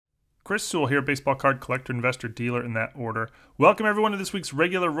Chris Sewall here, baseball card collector, investor, dealer in that order. Welcome everyone to this week's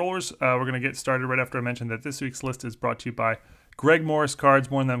regular rollers. We're going to get started right after I mentioned that this week's list is brought to you by Greg Morris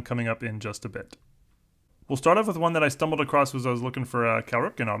Cards. More on them coming up in just a bit. We'll start off with one that I stumbled across as I was looking for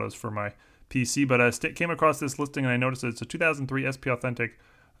Ripken autos for my PC, but I came across this listing and I noticed that it's a 2003 SP Authentic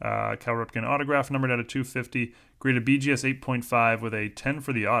Ripken autograph, numbered out of 250, graded BGS 8.5 with a 10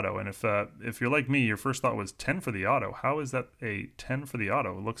 for the auto. And if you're like me, your first thought was 10 for the auto. How is that a 10 for the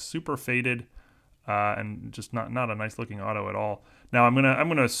auto? It looks super faded and just not a nice looking auto at all. Now I'm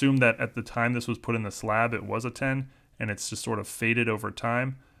gonna assume that at the time this was put in the slab, it was a 10, and it's just sort of faded over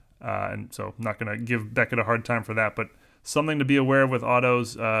time. And so I'm not gonna give Beckett a hard time for that, but something to be aware of with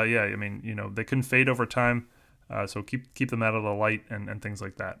autos. Yeah, I mean, you know, they can fade over time. So keep them out of the light and things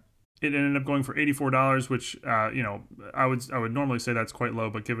like that. It ended up going for $84, which you know, I would normally say that's quite low,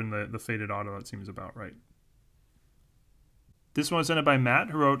 but given the faded auto, that seems about right. This one was sent in by Matt,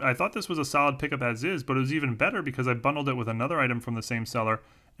 who wrote, "I thought this was a solid pickup as is, but it was even better because I bundled it with another item from the same seller,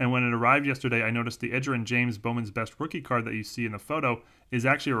 and when it arrived yesterday, I noticed the Edgerrin James Bowman's Best Rookie card that you see in the photo is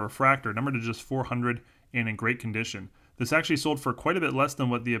actually a refractor, numbered to just 400 and in great condition. This actually sold for quite a bit less than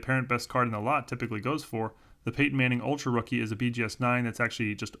what the apparent best card in the lot typically goes for. The Peyton Manning Ultra Rookie is a BGS 9 that's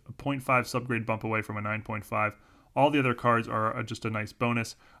actually just a 0.5 subgrade bump away from a 9.5. All the other cards are just a nice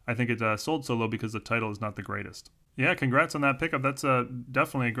bonus. I think it sold so low because the title is not the greatest." Yeah, congrats on that pickup. That's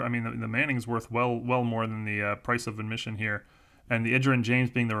definitely, I mean, the Manning's worth well more than the price of admission here. And the Edgerrin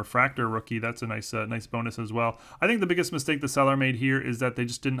James being the refractor rookie, that's a nice bonus as well. I think the biggest mistake the seller made here is that they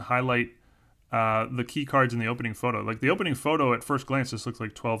just didn't highlight the key cards in the opening photo. Like the opening photo at first glance just looks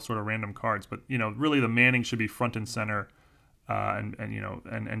like 12 sort of random cards, but you know, really the Manning should be front and center, and you know,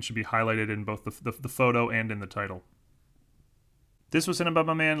 and should be highlighted in both the photo and in the title. This was sent in by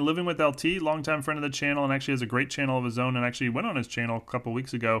my man Livin with LT, longtime friend of the channel, and actually has a great channel of his own, and actually went on his channel a couple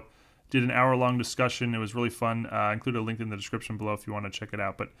weeks ago, did an hour-long discussion. It was really fun. Included a link in the description below if you want to check it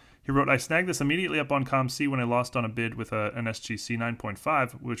out. But he wrote, "I snagged this immediately up on ComC when I lost on a bid with an SGC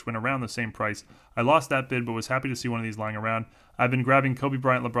 9.5, which went around the same price. I lost that bid, but was happy to see one of these lying around. I've been grabbing Kobe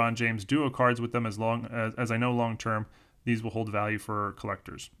Bryant, LeBron James duo cards with them as I know long-term these will hold value for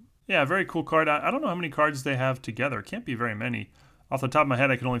collectors." Yeah, very cool card. I don't know how many cards they have together. It can't be very many. Off the top of my head,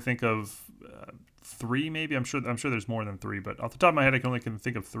 I can only think of 3, maybe. I'm sure there's more than 3, but off the top of my head, I can only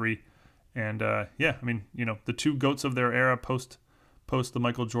think of 3. And yeah, I mean, you know, the two goats of their era, post the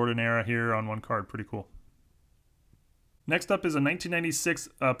Michael Jordan era here on one card. Pretty cool. Next up is a 1996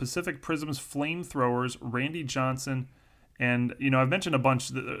 Pacific Prisms Flamethrowers, Randy Johnson. And, you know, I've mentioned a bunch.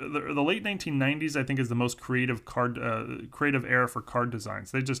 The late 1990s, I think, is the most creative era for card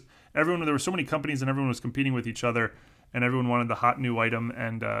designs. There were so many companies and everyone was competing with each other, and everyone wanted the hot new item,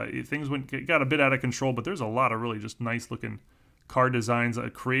 and things got a bit out of control, but there's a lot of really just nice looking card designs,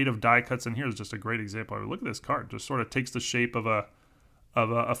 creative die cuts, and here's just a great example. I mean, look at this card; just sort of takes the shape of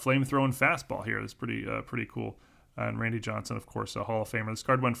a flame-throwing fastball here. It's pretty cool. And Randy Johnson, of course, a Hall of Famer. This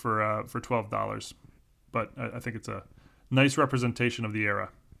card went for $12, but I think it's a nice representation of the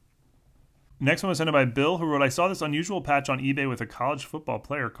era. Next one was sent in by Bill, who wrote, "I saw this unusual patch on eBay with a college football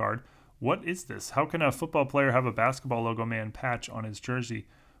player card. What is this? How can a football player have a basketball logo man patch on his jersey?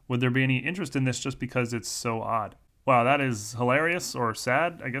 Would there be any interest in this just because it's so odd?" Wow, that is hilarious or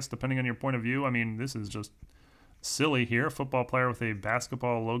sad, I guess, depending on your point of view. I mean, this is just silly here. A football player with a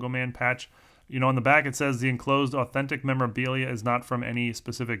basketball logo man patch. You know, on the back it says the enclosed authentic memorabilia is not from any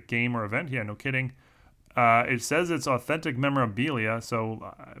specific game or event. Yeah, no kidding. It says it's authentic memorabilia,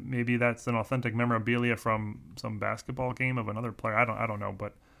 so maybe that's an authentic memorabilia from some basketball game of another player. I don't know,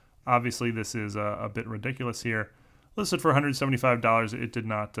 but obviously this is a bit ridiculous here. Listed for $175, it did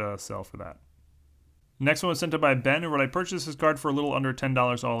not sell for that. Next one was sent in by Ben, who wrote, "I purchased this card for a little under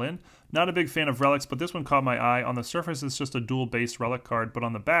 $10 all in. Not a big fan of relics, but this one caught my eye. On the surface, it's just a dual base relic card, but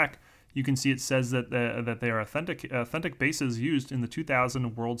on the back, you can see it says that they are authentic bases used in the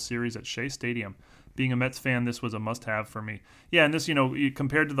 2000 World Series at Shea Stadium. Being a Mets fan, this was a must-have for me." Yeah, and this, you know,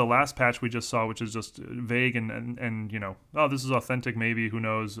 compared to the last patch we just saw, which is just vague and you know, oh, this is authentic, maybe, who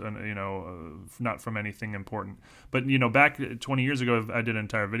knows, and you know, not from anything important. But you know, back 20 years ago, I did an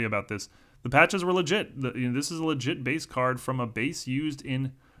entire video about this. The patches were legit. This is a legit base card from a base used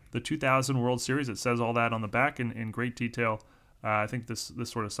in the 2000 World Series. It says all that on the back in great detail. I think this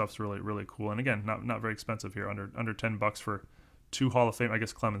sort of stuff's really cool. And again, not very expensive here, under $10 for 2 Hall of Fame. I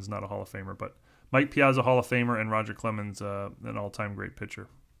guess Clemens not a Hall of Famer, but Mike Piazza, Hall of Famer, and Roger Clemens, an all-time great pitcher.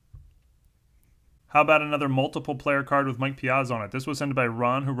 How about another multiple player card with Mike Piazza on it? This was sent by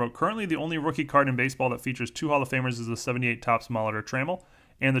Ron, who wrote, "Currently the only rookie card in baseball that features 2 Hall of Famers is the 78 Topps Molitor Trammell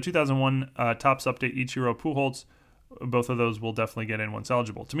and the 2001 Topps Update Ichiro Pujols. both of those will definitely get in once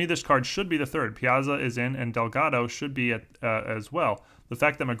eligible. To me, this card should be the third. Piazza is in, and Delgado should be as well. The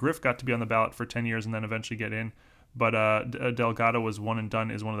fact that McGriff got to be on the ballot for 10 years and then eventually get in, but Delgado was one and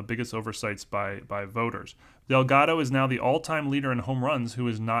done, is one of the biggest oversights by voters. Delgado is now the all-time leader in home runs who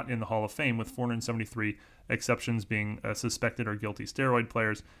is not in the Hall of Fame, with 473 exceptions being suspected or guilty steroid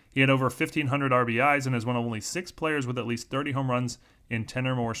players. He had over 1,500 RBIs and is one of only 6 players with at least 30 home runs in 10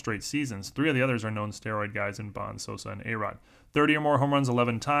 or more straight seasons. 3 of the others are known steroid guys in Bonds, Sosa, and A-Rod. 30 or more home runs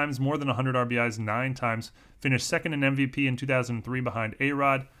 11 times, more than 100 RBIs 9 times, finished second in MVP in 2003 behind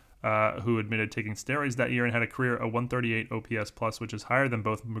A-Rod, who admitted taking steroids that year, and had a career a 138 OPS plus, which is higher than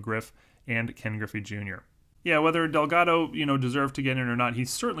both McGriff and Ken Griffey Jr. Yeah, whether Delgado, deserved to get in or not, he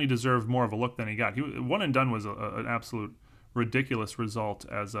certainly deserved more of a look than he got. One and done was an absolute ridiculous result,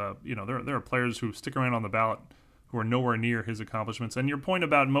 as there are players who stick around on the ballot who are nowhere near his accomplishments. And your point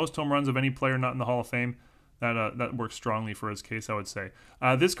about most home runs of any player not in the Hall of Fame, that works strongly for his case, I would say.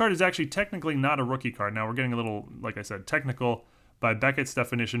 This card is actually technically not a rookie card. Now, we're getting a little, like I said, technical by Beckett's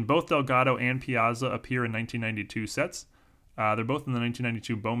definition. Both Delgado and Piazza appear in 1992 sets. They're both in the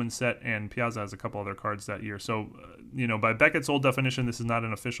 1992 Bowman set, and Piazza has a couple other cards that year. So, by Beckett's old definition, this is not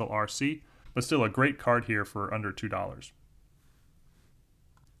an official RC, but still a great card here for under $2.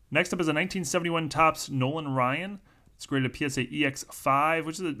 Next up is a 1971 Topps Nolan Ryan. It's graded a PSA EX5,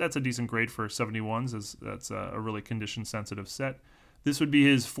 which that's a decent grade for 71s, as that's a really condition-sensitive set. This would be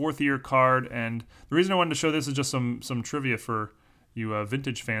his 4th-year card, and the reason I wanted to show this is just some trivia for you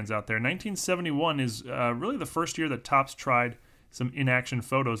vintage fans out there. 1971 is really the first year that Topps tried some in-action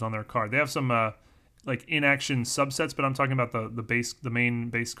photos on their card. They have some like in-action subsets, but I'm talking about the main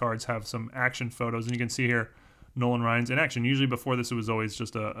base cards have some action photos, and you can see here Nolan Ryan's in action. Usually before this, it was always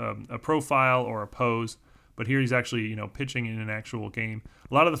just a profile or a pose, but here he's actually pitching in an actual game.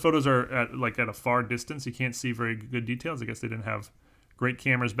 A lot of the photos are at a far distance. You can't see very good details. I guess they didn't have great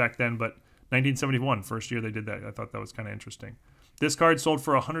cameras back then, but 1971, first year they did that. I thought that was kind of interesting. This card sold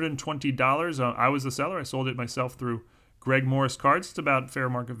for $120. I was the seller. I sold it myself through Greg Morris Cards. It's about fair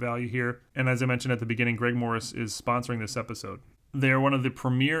market value here. And as I mentioned at the beginning, Greg Morris is sponsoring this episode. They are one of the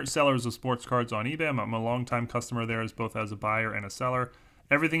premier sellers of sports cards on eBay. I'm a longtime customer there, both as a buyer and a seller.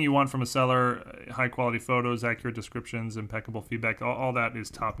 Everything you want from a seller, high-quality photos, accurate descriptions, impeccable feedback, all that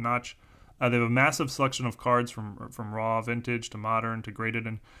is top-notch. They have a massive selection of cards from raw, vintage, to modern, to graded,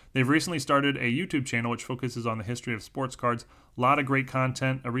 and they've recently started a YouTube channel which focuses on the history of sports cards. A lot of great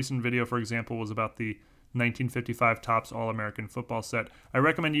content. A recent video, for example, was about the 1955 Topps All-American Football set. I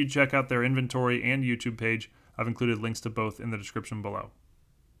recommend you check out their inventory and YouTube page. I've included links to both in the description below.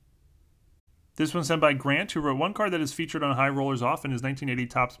 This one's sent by Grant, who wrote, one card that is featured on High Rollers often is 1980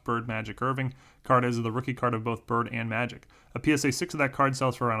 Topps Bird Magic Irving. Card is the rookie card of both Bird and Magic. A PSA 6 of that card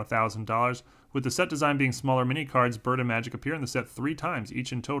sells for around $1,000. With the set design being smaller mini cards, Bird and Magic appear in the set 3 times,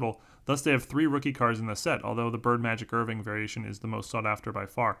 each in total. Thus, they have 3 rookie cards in the set, although the Bird Magic Irving variation is the most sought after by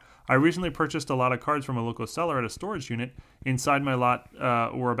far. I recently purchased a lot of cards from a local seller at a storage unit. Inside my lot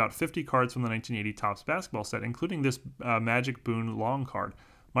were about 50 cards from the 1980 Topps basketball set, including this Magic Boone long card.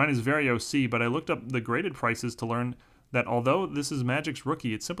 Mine is very OC, but I looked up the graded prices to learn that although this is Magic's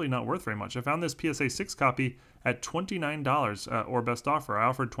rookie, it's simply not worth very much. I found this PSA 6 copy at $29 or best offer. I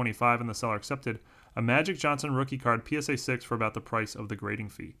offered $25 and the seller accepted. A Magic Johnson rookie card PSA 6 for about the price of the grading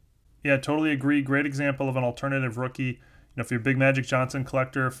fee. Yeah, totally agree. Great example of an alternative rookie. If you're a big Magic Johnson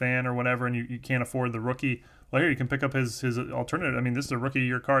collector, fan, or whatever, and you can't afford the rookie, well, here you can pick up his alternative. I mean, this is a rookie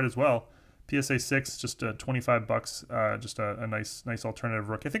year card as well. PSA 6, just $25, just a nice alternative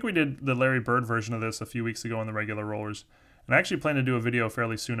rookie. I think we did the Larry Bird version of this a few weeks ago on the regular rollers, and I actually plan to do a video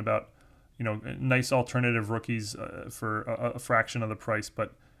fairly soon about nice alternative rookies for a fraction of the price,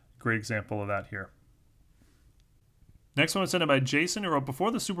 but great example of that here. Next one was sent in by Jason, who wrote,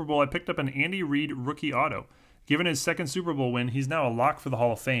 before the Super Bowl, I picked up an Andy Reid rookie auto. Given his second Super Bowl win, he's now a lock for the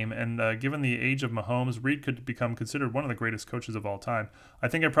Hall of Fame, and given the age of Mahomes, Reid could become considered one of the greatest coaches of all time. I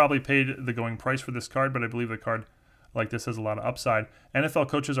think I probably paid the going price for this card, but I believe the card like this has a lot of upside. NFL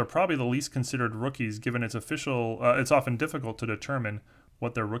coaches are probably the least considered rookies, given it's often difficult to determine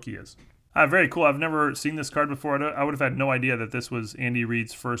what their rookie is. Very cool. I've never seen this card before. I would have had no idea that this was Andy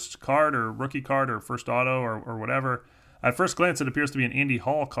Reid's first card or rookie card or first auto or whatever. At first glance, it appears to be an Andy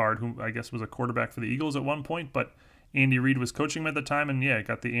Hall card, who I guess was a quarterback for the Eagles at one point, but Andy Reid was coaching him at the time, and yeah,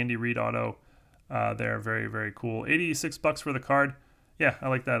 got the Andy Reid auto there. Very, very cool. $86 for the card. Yeah, I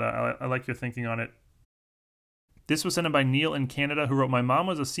like that. I like your thinking on it. This was sent in by Neil in Canada, who wrote, my mom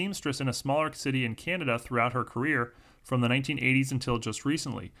was a seamstress in a smaller city in Canada throughout her career, from the 1980s until just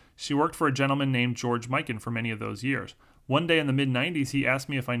recently. She worked for a gentleman named George Mikan for many of those years. One day in the mid-90s, he asked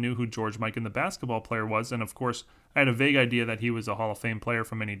me if I knew who George Mikan, the basketball player, was, and of course, I had a vague idea that he was a Hall of Fame player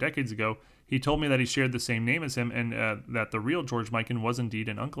from many decades ago. He told me that he shared the same name as him and that the real George Mikan was indeed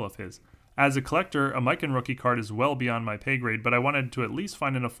an uncle of his. As a collector, a Mikan rookie card is well beyond my pay grade, but I wanted to at least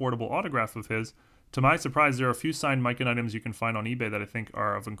find an affordable autograph of his. To my surprise, there are a few signed Mikan items you can find on eBay that I think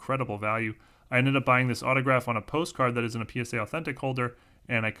are of incredible value. I ended up buying this autograph on a postcard that is in a PSA Authentic holder,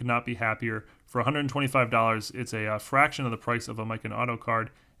 and I could not be happier. For $125, it's a fraction of the price of a Mikan auto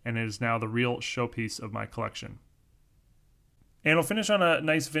card, and it is now the real showpiece of my collection. And we'll finish on a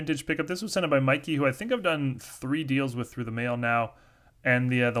nice vintage pickup. This was sent in by Mikey, who I think I've done 3 deals with through the mail now.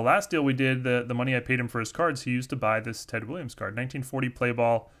 And the last deal we did, the money I paid him for his cards, he used to buy this Ted Williams card. 1940 play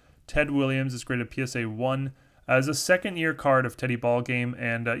ball. Ted Williams is graded PSA 1. It's a second-year card of Teddy Ball Game,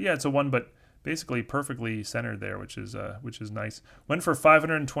 and yeah, it's a 1, but basically perfectly centered there, which is nice. Went for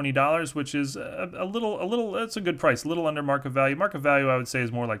 $520, which is a little. That's a good price, a little under market value. Market value, I would say,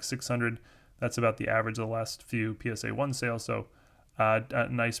 is more like $600. That's about the average of the last few PSA 1 sales, so a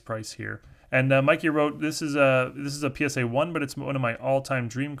nice price here. And Mikey wrote, this is a PSA 1, but it's one of my all-time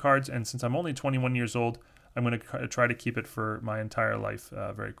dream cards, and since I'm only 21 years old, I'm going to try to keep it for my entire life.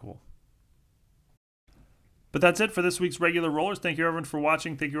 Very cool. But that's it for this week's regular rollers. Thank you everyone for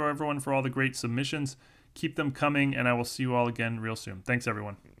watching. Thank you everyone for all the great submissions. Keep them coming, and I will see you all again real soon. Thanks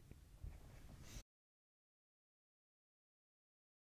everyone.